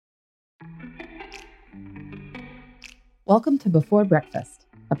Welcome to Before Breakfast,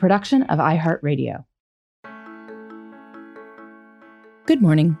 a production of iHeartRadio. Good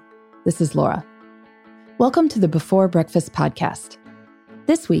morning. This is Laura. Welcome to the Before Breakfast podcast.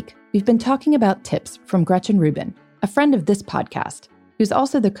 This week, we've been talking about tips from Gretchen Rubin, a friend of this podcast, who's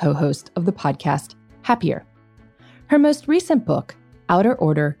also the co-host of the podcast Happier. Her most recent book, Outer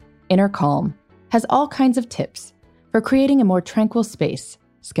Order, Inner Calm, has all kinds of tips for creating a more tranquil space,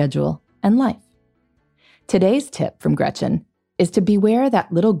 schedule, and life. Today's tip from Gretchen is to beware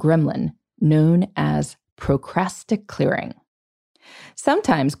that little gremlin known as procrasti-clearing.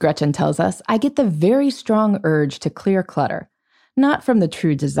 Sometimes, Gretchen tells us, I get the very strong urge to clear clutter, not from the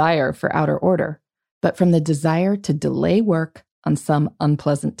true desire for outer order, but from the desire to delay work on some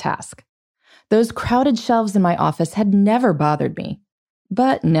unpleasant task. Those crowded shelves in my office had never bothered me,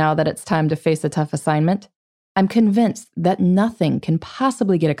 but now that it's time to face a tough assignment, I'm convinced that nothing can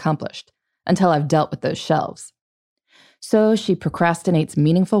possibly get accomplished until I've dealt with those shelves. So she procrastinates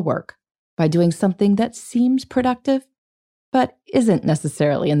meaningful work by doing something that seems productive, but isn't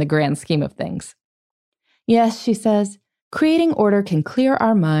necessarily in the grand scheme of things. Yes, she says, creating order can clear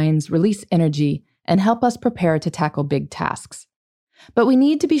our minds, release energy, and help us prepare to tackle big tasks. But we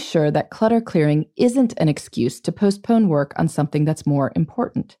need to be sure that clutter clearing isn't an excuse to postpone work on something that's more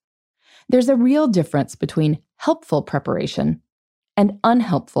important. There's a real difference between helpful preparation and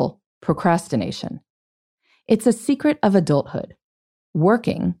unhelpful procrastination. It's a secret of adulthood.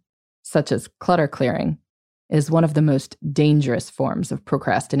 Working, such as clutter clearing, is one of the most dangerous forms of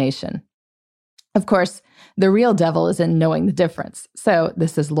procrastination. Of course, the real devil is in knowing the difference. So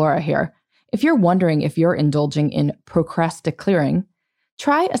this is Laura here. If you're wondering if you're indulging in procrasti-clearing,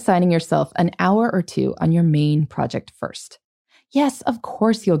 try assigning yourself an hour or two on your main project first. Yes, of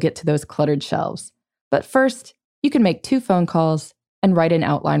course you'll get to those cluttered shelves. But first, you can make 2 phone calls and write an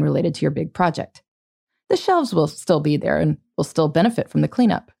outline related to your big project. The shelves will still be there and will still benefit from the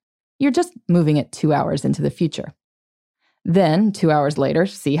cleanup. You're just moving it 2 hours into the future. Then, 2 hours later,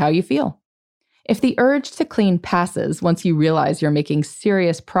 see how you feel. If the urge to clean passes once you realize you're making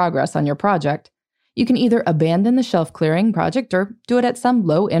serious progress on your project, you can either abandon the shelf clearing project or do it at some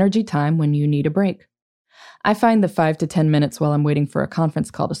low energy time when you need a break. I find the 5 to 10 minutes while I'm waiting for a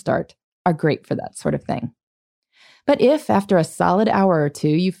conference call to start are great for that sort of thing. But if after a solid hour or two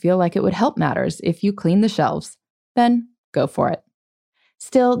you feel like it would help matters if you clean the shelves, then go for it.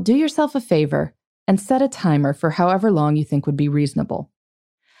 Still, do yourself a favor and set a timer for however long you think would be reasonable.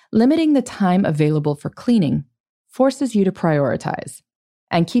 Limiting the time available for cleaning forces you to prioritize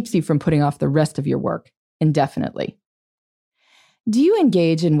and keeps you from putting off the rest of your work indefinitely. Do you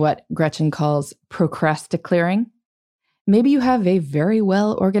engage in what Gretchen calls procrasti-clearing? Maybe you have a very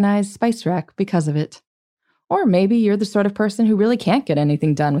well-organized spice rack because of it. Or maybe you're the sort of person who really can't get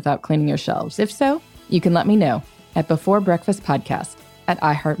anything done without cleaning your shelves. If so, you can let me know at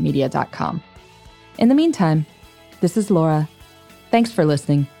beforebreakfastpodcast@iheartmedia.com. In the meantime, this is Laura. Thanks for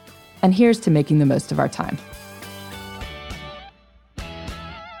listening, and here's to making the most of our time.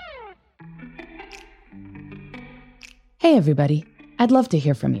 Hey everybody, I'd love to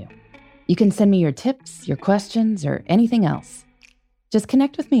hear from you. You can send me your tips, your questions, or anything else. Just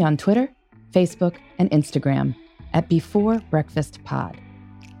connect with me on Twitter, Facebook, and Instagram at Before Breakfast Pod.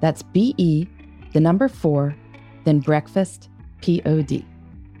 That's BE, the number 4, then breakfast, POD.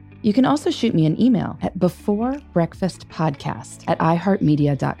 You can also shoot me an email at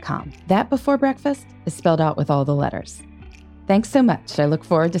beforebreakfastpodcast@iheartmedia.com. That Before Breakfast is spelled out with all the letters. Thanks so much. I look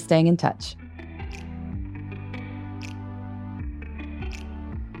forward to staying in touch.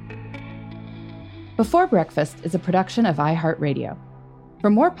 Before Breakfast is a production of iHeartRadio. For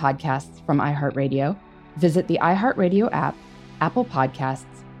more podcasts from iHeartRadio, visit the iHeartRadio app, Apple Podcasts,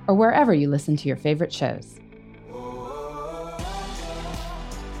 or wherever you listen to your favorite shows.